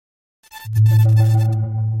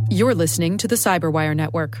You're listening to the Cyberwire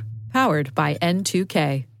Network, powered by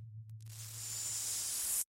N2K.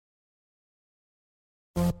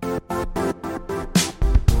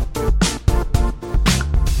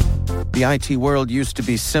 The IT world used to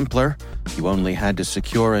be simpler. You only had to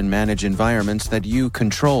secure and manage environments that you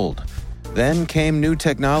controlled. Then came new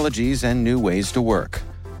technologies and new ways to work.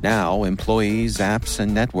 Now, employees, apps,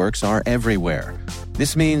 and networks are everywhere.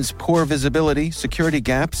 This means poor visibility, security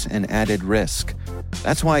gaps, and added risk.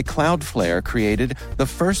 That's why Cloudflare created the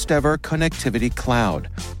first-ever connectivity cloud.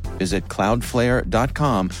 Visit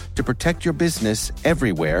cloudflare.com to protect your business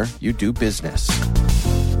everywhere you do business.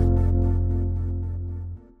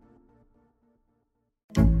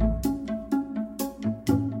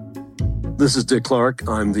 This is Dick Clarke.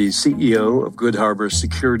 I'm the CEO of Good Harbor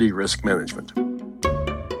Security Risk Management.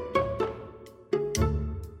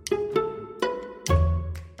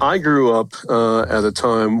 I grew up at a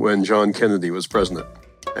time when John Kennedy was president,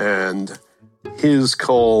 and his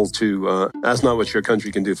call to ask not what your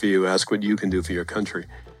country can do for you, ask what you can do for your country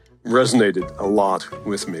resonated a lot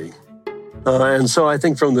with me. And so I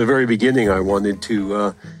think from the very beginning I wanted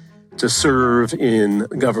to serve in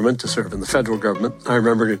government, to serve in the federal government. I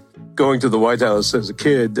remember going to the White House as a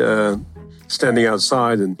kid, standing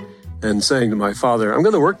outside and saying to my father, I'm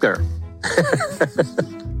going to work there.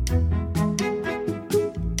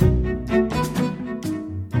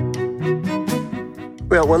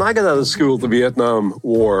 Well, when I got out of school, the Vietnam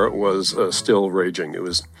War was still raging. It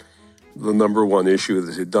was the number one issue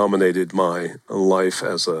that had dominated my life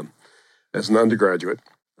as an undergraduate.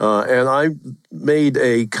 And I made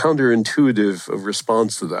a counterintuitive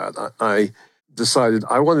response to that. I decided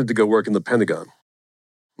I wanted to go work in the Pentagon.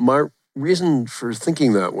 My reason for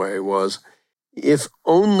thinking that way was if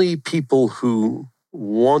only people who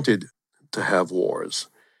wanted to have wars,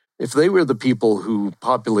 if they were the people who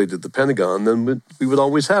populated the Pentagon, then we would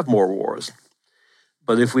always have more wars.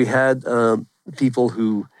 But if we had people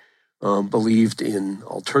who believed in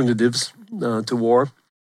alternatives to war,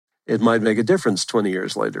 it might make a difference 20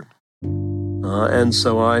 years later. And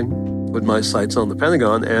so I put my sights on the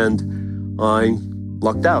Pentagon and I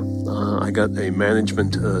lucked out. I got a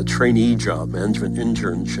management trainee job, management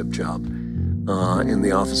internship job in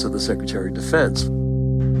the Office of the Secretary of Defense.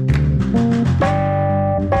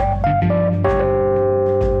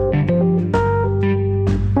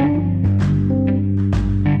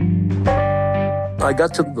 I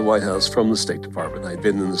got to the White House from the State Department. I'd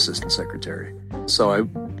been an assistant secretary. So I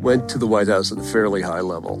went to the White House at a fairly high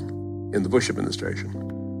level in the Bush administration.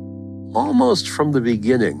 Almost from the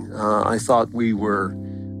beginning, I thought we were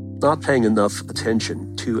not paying enough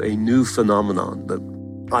attention to a new phenomenon that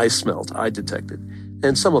I smelt, I detected,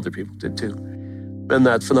 and some other people did too. And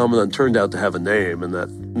that phenomenon turned out to have a name, and that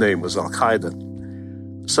name was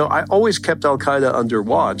Al-Qaeda. So I always kept Al-Qaeda under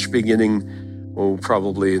watch beginning,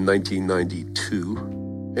 probably in 1992.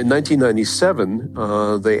 In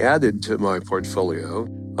 1997, they added to my portfolio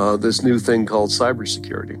this new thing called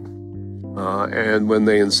cybersecurity. And when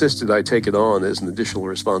they insisted I take it on as an additional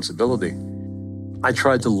responsibility, I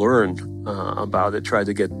tried to learn about it, tried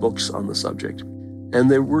to get books on the subject. And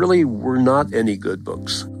there really were not any good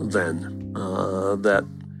books then that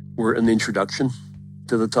were an introduction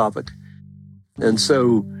to the topic. And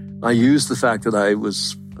so I used the fact that I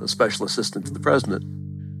was a special assistant to the president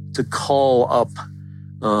to call up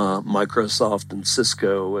Microsoft and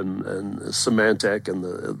Cisco and Symantec and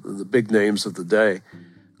the big names of the day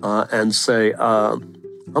and say,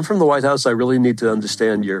 I'm from the White House. I really need to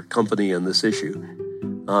understand your company and this issue.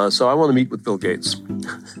 So I want to meet with Bill Gates.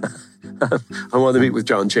 I want to meet with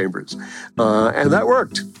John Chambers. And that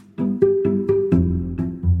worked.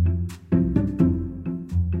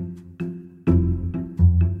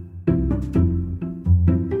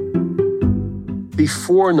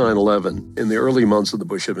 Before 9/11, in the early months of the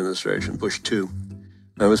Bush administration, Bush 2,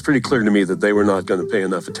 it was pretty clear to me that they were not going to pay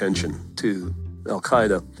enough attention to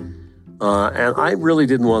Al-Qaeda. And I really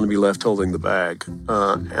didn't want to be left holding the bag.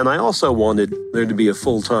 And I also wanted there to be a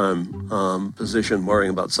full-time position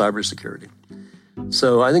worrying about cybersecurity.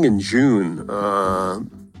 So I think in June,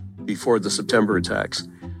 before the September attacks,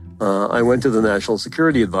 I went to the National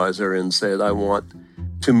Security Advisor and said, I want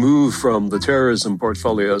to move from the terrorism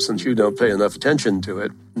portfolio, since you don't pay enough attention to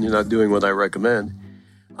it, and you're not doing what I recommend.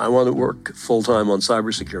 I want to work full-time on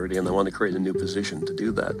cybersecurity, and I want to create a new position to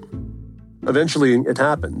do that. Eventually, it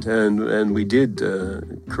happened, and we did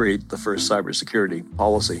create the first cybersecurity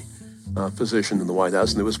policy position in the White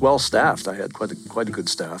House, and it was well-staffed. I had quite a good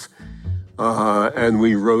staff. And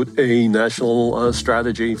we wrote a national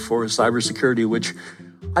strategy for cybersecurity, which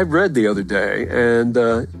I read the other day, and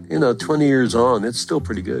 20 years on, it's still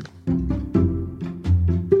pretty good.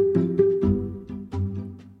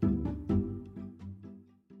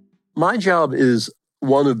 My job is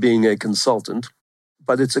one of being a consultant,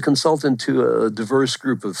 but it's a consultant to a diverse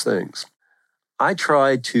group of things. I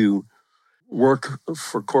try to work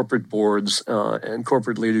for corporate boards and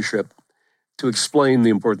corporate leadership to explain the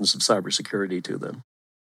importance of cybersecurity to them.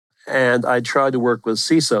 And I try to work with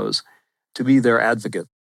CISOs to be their advocate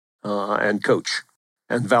and coach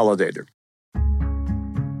and validator.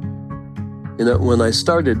 When I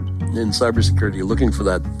started in cybersecurity looking for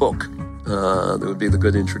that book, that would be the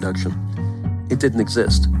good introduction, it didn't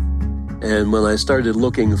exist. And when I started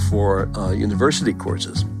looking for university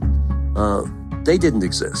courses, they didn't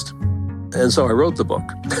exist. And so I wrote the book.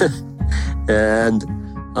 And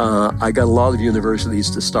I got a lot of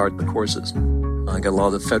universities to start the courses. I got a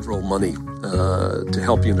lot of federal money to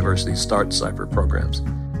help universities start cyber programs.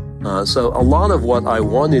 So a lot of what I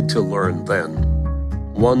wanted to learn then,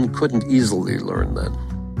 one couldn't easily learn then,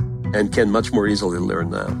 and can much more easily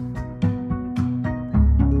learn now.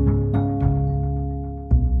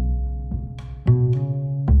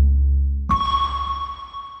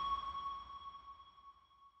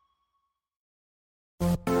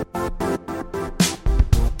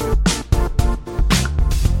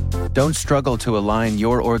 Don't struggle to align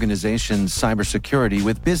your organization's cybersecurity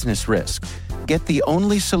with business risk. Get the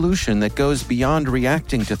only solution that goes beyond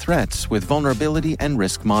reacting to threats with vulnerability and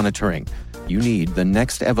risk monitoring. You need the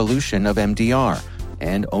next evolution of MDR,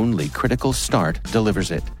 and only Critical Start delivers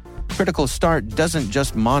it. Critical Start doesn't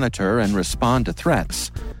just monitor and respond to threats.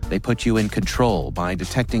 They put you in control by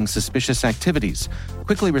detecting suspicious activities,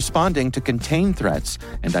 quickly responding to contain threats,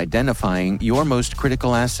 and identifying your most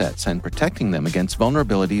critical assets and protecting them against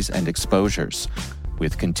vulnerabilities and exposures.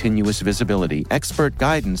 With continuous visibility, expert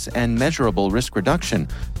guidance, and measurable risk reduction,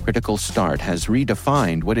 Critical Start has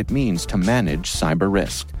redefined what it means to manage cyber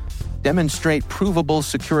risk. Demonstrate provable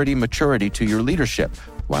security maturity to your leadership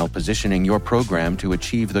while positioning your program to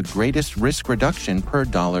achieve the greatest risk reduction per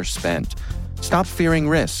dollar spent. Stop fearing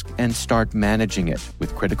risk and start managing it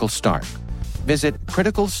with Critical Start. Visit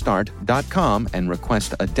criticalstart.com and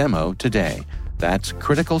request a demo today. That's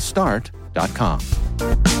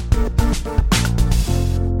criticalstart.com.